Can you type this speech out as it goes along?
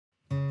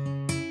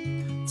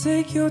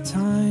Take your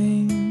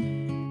time,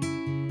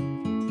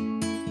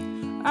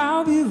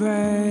 I'll be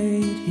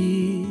right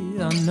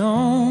here. I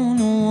know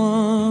no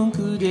one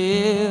could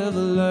ever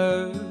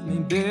love me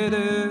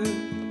better.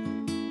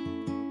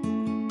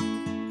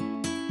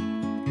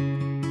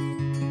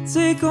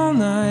 Take all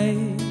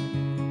night,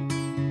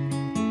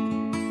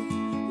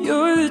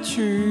 you're the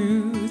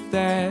truth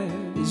that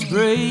is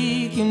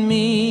breaking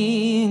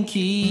me and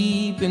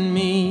keeping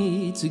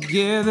me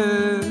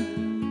together,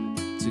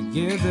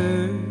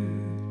 together.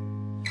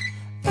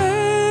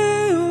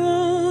 I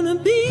wanna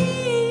be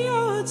in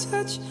your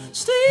touch.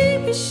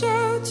 Sleep is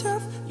so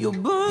tough, you're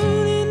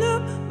burning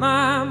up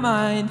my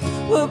mind.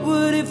 What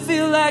would it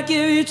feel like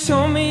if you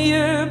tore me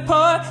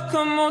apart?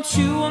 Come on,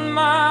 chew on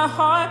my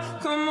heart,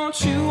 come on,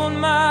 chew on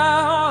my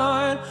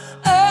heart.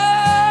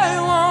 I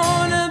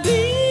wanna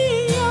be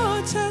in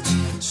your touch.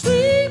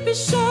 Sleep is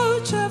so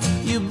tough,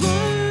 you're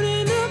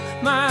burning up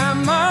my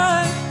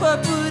mind.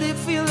 What would it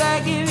feel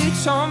like if you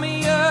tore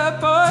me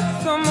apart?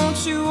 Come on,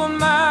 chew on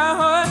my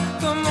heart,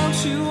 come on,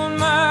 chew on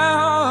my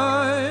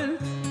heart.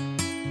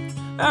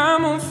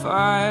 I'm on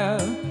fire,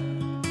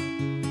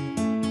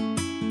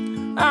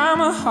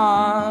 I'm a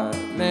hot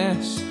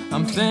mess.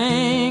 I'm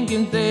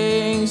thinking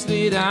things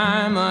that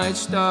I might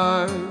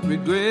start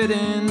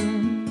regretting.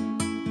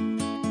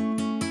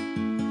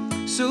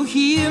 So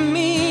hear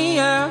me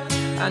out,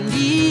 I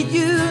need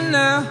you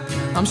now.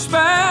 I'm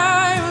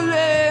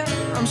spiraling,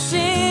 I'm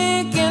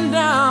sinking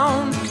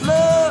down.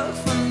 Love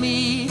for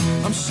me,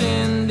 I'm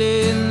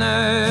sending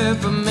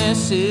up a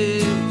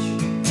message,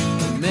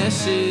 a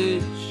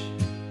message.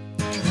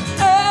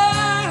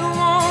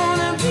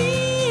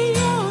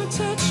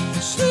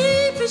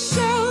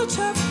 So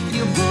tough,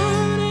 you're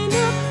burning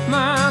up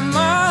my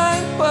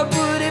mind. What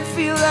would it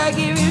feel like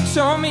if you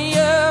tore me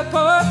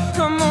apart?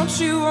 Come on,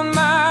 chew on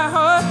my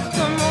heart,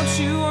 come on,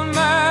 chew on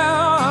my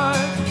heart.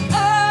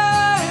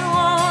 I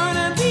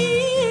wanna be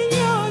in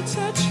your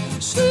touch.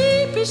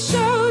 Sleep is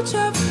so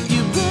tough,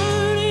 you're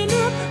burning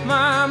up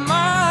my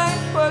mind.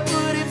 What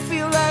would it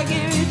feel like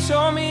if you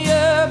tore me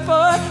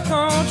apart?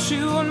 Come on,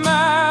 chew on my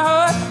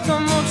heart,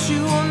 come on,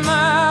 chew on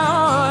my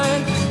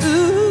heart.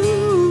 Ooh.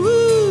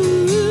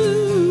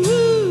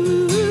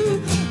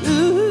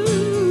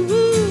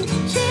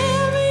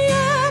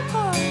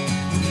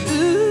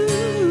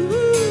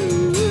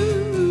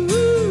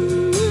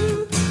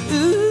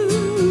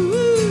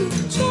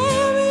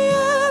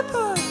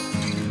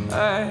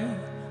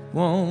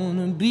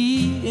 Wanna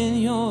be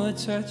in your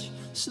touch.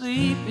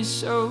 Sleep is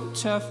so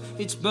tough,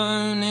 it's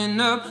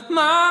burning up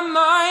my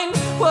mind.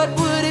 What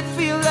would it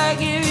feel like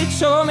if you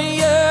tore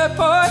me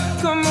apart?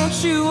 Come on,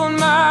 chew on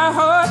my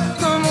heart,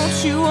 come on,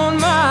 chew on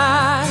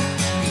my.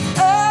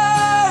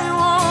 I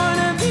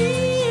wanna be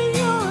in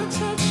your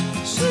touch.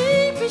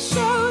 Sleep is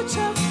so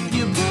tough,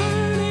 you're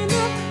burning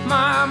up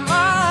my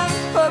mind.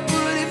 What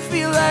would it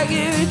feel like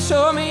if you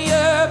tore me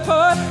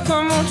apart?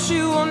 Come on,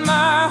 chew on my.